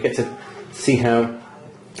area where you get to see how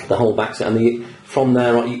the whole back's, and from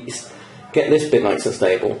there on, you get this bit nice and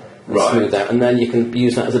stable, smooth out, and then you can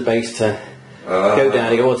use that as a base to go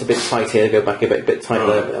down. You go, it's a bit tight here. Go back a bit tight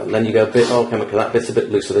there, and then you go a bit. That bit's a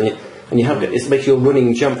bit looser. Then you have it. It makes your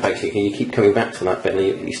running jump basically. You keep coming back to that bit,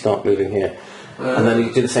 and you start moving here. And then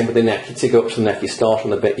you do the same with the neck. You go up to the neck, you start on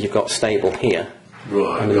the bit you've got stable here.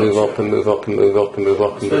 And then move up and move up and move up and move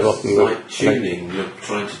up and move up and move up. Like tuning, you're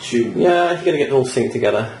trying to tune. Yeah, you're going to get it all synced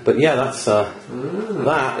together. But yeah,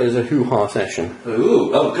 that is a hoo-ha session.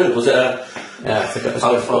 Oh good. Was it a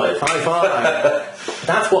high five? High five.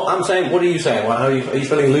 That's what I'm saying. What are you saying? Are you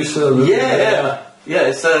feeling looser? Yeah,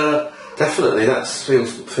 it's definitely, that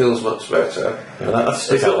feels much better.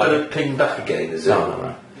 It's not going to ping back again, is it?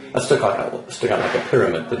 No. That stuck out like a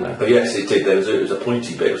pyramid, didn't it? Oh, yes, it did. It was a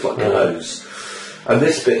pointy bit. It was like a nose. And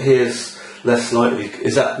this bit here is less likely.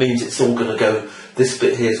 That means it's all going to go. This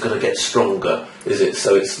bit here is going to get stronger, is it?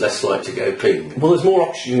 So it's less likely to go ping. Well, there's more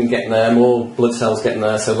oxygen getting there, more blood cells getting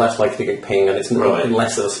there, so less likely to get ping, and it's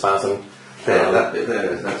less of a spasm. There, that bit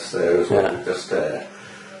there, that's there as well, just there.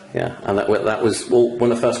 Yeah, and that was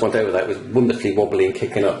when I first went over that, it was wonderfully wobbly and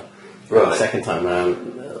kicking up. The second time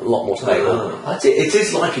around, a lot more stable. It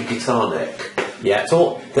is like a guitar neck. Yeah, it's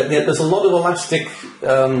all. There's a lot of elastic.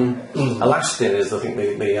 Elastin is, I think,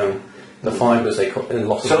 the fibres they cut in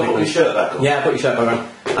lots of. So put your shirt back on. Yeah, put your shirt back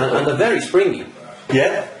on, and they're very springy.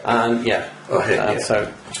 Yeah. And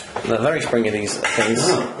so they're very springy, these things,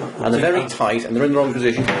 and they're very tight, and they're in the wrong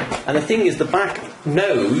position. And the thing is, the back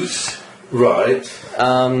knows.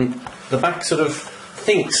 The back sort of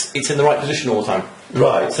thinks it's in the right position all the time.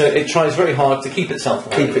 So it tries very hard to keep itself.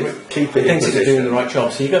 Keep it. It thinks it's doing the right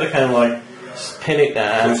job. So you've got to kind of like pin it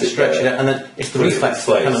down, stretch it, and then it's the reflex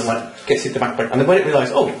that kind of like gets it to back. And then when it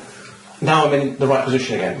realises, now I'm in the right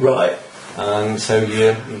position again. Right. And so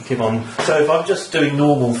you keep on. So if I'm just doing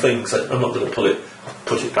normal things, I'm not going to put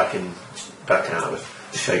it back out of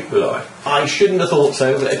shape, will I? I shouldn't have thought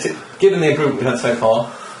so, but given the improvement we've had so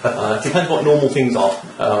far, it depends what normal things are.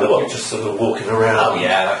 Just sort of walking around. Oh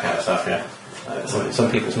yeah, that kind of stuff, yeah. Some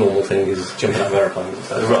people's normal thing is jumping out of aeroplanes and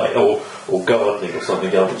stuff. Right, or gardening or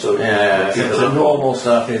something else. So so normal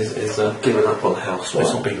stuff is giving up on housework.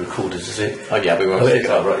 It's not being recorded, is it? Oh yeah, we won't. Right.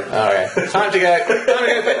 Alright. Time to go.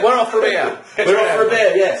 We're off for a beer. We're off for a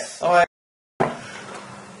beer, yes. Alright.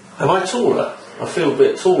 Am I taller? I feel a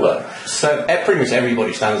bit taller. So pretty much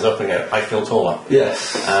everybody stands up and go, I feel taller.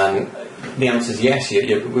 Yes. And the answer is yes.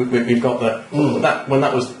 We've got that.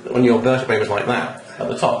 When your vertebrae was like that at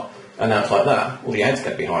the top, and now it's like that. Well, the head's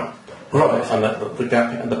get behind. Right. And the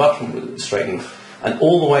gap and the bottom was straightened, and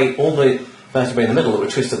all the vertebrae in the middle that were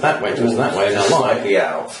twisted that way, twisted that way, and now slightly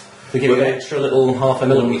out. They give you an extra little 0.5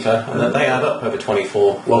 millimetre, and then they add up over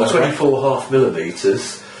 24. Well, 24.5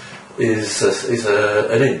 millimetres is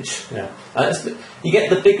an inch. Yeah. You get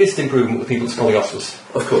the biggest improvement with people with scoliosis.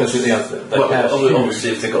 Of course.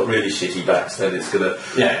 Obviously, if they've got really shitty backs, then it's going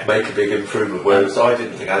to make a big improvement, whereas I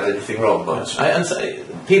didn't think I had anything wrong much. And so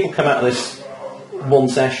people come out of this one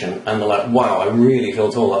session and they're like, wow, I really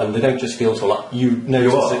feel taller. And they don't just feel taller, you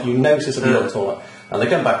notice that you feel taller. And they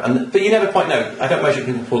come back, but you never quite know. I don't measure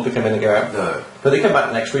people before they come in and go out. No. But they come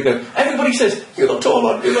back next week and go, everybody says, you look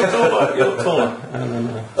taller, you look taller, you look taller. And then,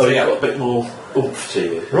 you've got a bit more oomph to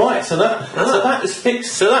you. Right, so that is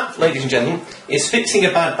fixed. So that, ladies and gentlemen, is fixing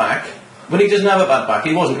a bad back. When he doesn't have a bad back,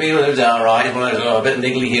 he wasn't really, it was alright, it was a bit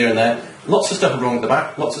niggly here and there. Lots of stuff wrong with the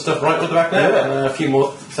back, lots of stuff right with the back now, and a few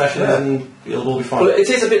more sessions and it'll all be fine. Well, it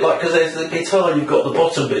is a bit like, because there's the guitar, you've got the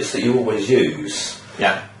bottom bits that you always use.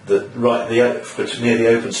 Yeah. Near the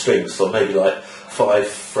open strings, so maybe like 5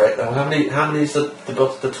 fret. How many is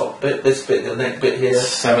the top bit? This bit, the neck bit here.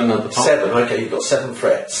 7 at the top. 7. Okay, you've got 7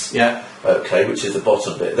 frets. Yeah. Okay, which is the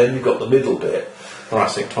bottom bit. Then you've got the middle bit.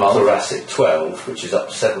 Thoracic 12. Thoracic 12, which is up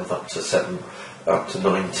 7th up to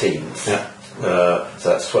 19th. Yeah. So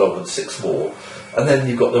that's 12 and 6 more. And then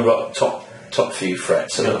you've got the top few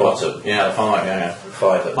frets at the bottom. Yeah, the 5. Yeah.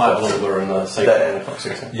 5 at the 5 bottom. longer and the sacrum and the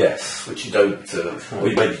coccyx. Yes, which you don't. Well,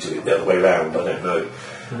 you maybe do it the other way round. I don't know.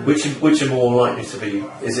 Which are more likely to be?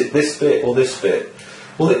 Is it this bit or this bit?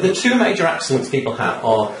 Well, the two major accidents people have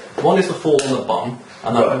are, one is the fall on the bum,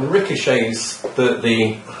 and that ricochets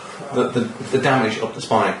the damage up the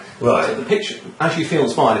spine. Right. So the picture, as you feel the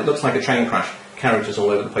spine, it looks like a train crash. Carriages all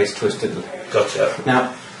over the place, twisted. Gotcha.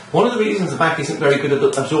 Now, one of the reasons the back isn't very good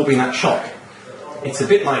at absorbing that shock, it's a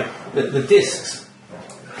bit like the discs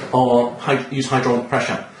use hydraulic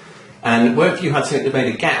pressure, and where if you had something that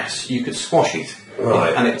made a gas, you could squash it,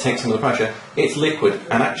 right, and it takes some of the pressure. It's liquid,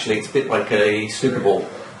 and actually it's a bit like a snooker ball.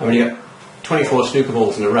 I mean, you get 24 snooker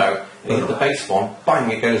balls in a row, and you hit the base one, bang,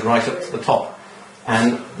 it goes right up to the top.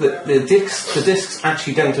 And the discs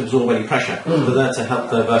actually don't absorb any pressure. They're there to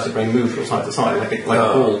help the vertebrae move from side to side, like a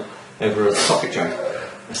ball over a socket joint,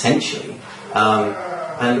 essentially.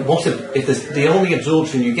 And if the only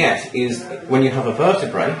absorption you get is when you have a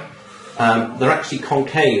vertebrae, they're actually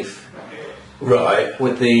concave. Right.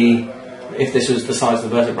 If this was the size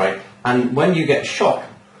of the vertebrae, and when you get shock,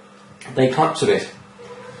 they collapse a bit.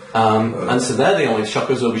 And so they're the only shock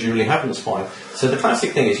absorbers you really have in the spine. So the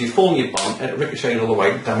classic thing is you fall on your bum, it ricochets all the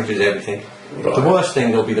way, damages everything. Right. The worst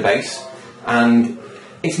thing will be the base, and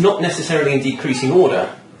it's not necessarily in decreasing order.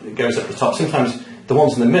 It goes up the top. Sometimes the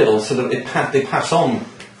ones in the middle, so that they pass on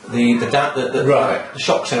the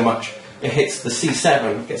shock so much it hits the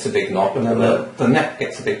C7, gets a big knock, and then the neck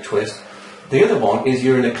gets a big twist. The other one is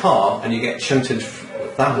you're in a car and you get shunted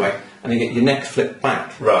that way, and you get your neck flipped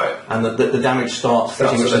back. Right. And the damage starts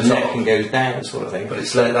pretty much the neck and goes down, sort of thing. But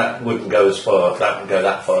it's like that wouldn't go as far, that wouldn't go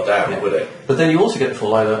that far down, would it? But then you also get the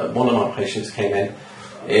full either. One of my patients came in,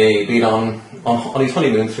 he'd been on his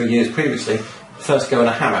honeymoon 3 years previously, first go in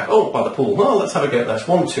a hammock, by the pool, let's have a go at this,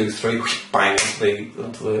 1, 2, 3, whoosh, bang,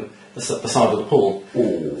 onto the side of the pool.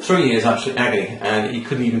 Ooh. 3 years absolute agony, and he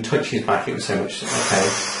couldn't even touch his back, it was so much pain.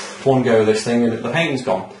 One go of this thing, and the pain's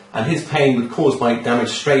gone. And his pain was caused by damage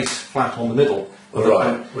straight flat on the middle.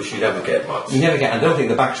 Right, which you never get much. You never get. I don't think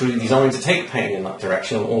the back's really designed to take pain in that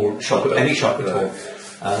direction, or any shock at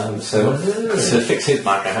all. So to fix his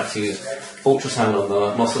back, I had to use ultrasound on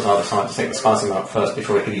the muscles either side to take the spasm out first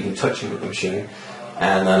before I could even touch him with the machine.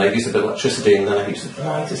 And then I used a bit of electricity, and then I used the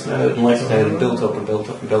lightest node and lightest node, and built up and built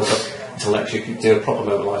up and built up until I actually could do a proper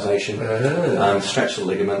mobilisation, stretch the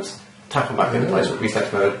ligaments, tap them back into place with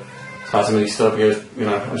reflex mode. Spasm really stood up here,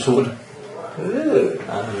 I'm sorted.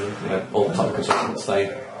 All the time consultants, they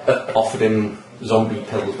offered him zombie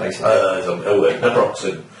pills, basically.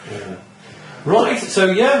 naproxen. Right, so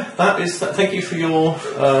yeah, that is. Thank you for your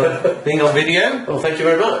being on video. Oh, thank you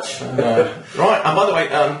very much. Right, and by the way,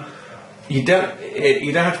 you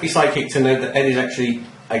don't have to be psychic to know that Ed is actually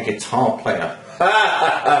a guitar player.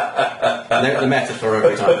 Note the metaphor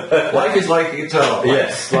every time. Life is like a guitar.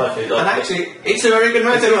 Yes, life is like. And actually, it's a very good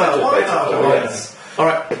metaphor. Yes. All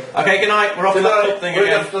right. Okay. Good night. We're off to Good that night. pub thing We're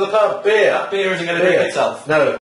again. off to the pub. Beer. That beer isn't going to drink itself. No.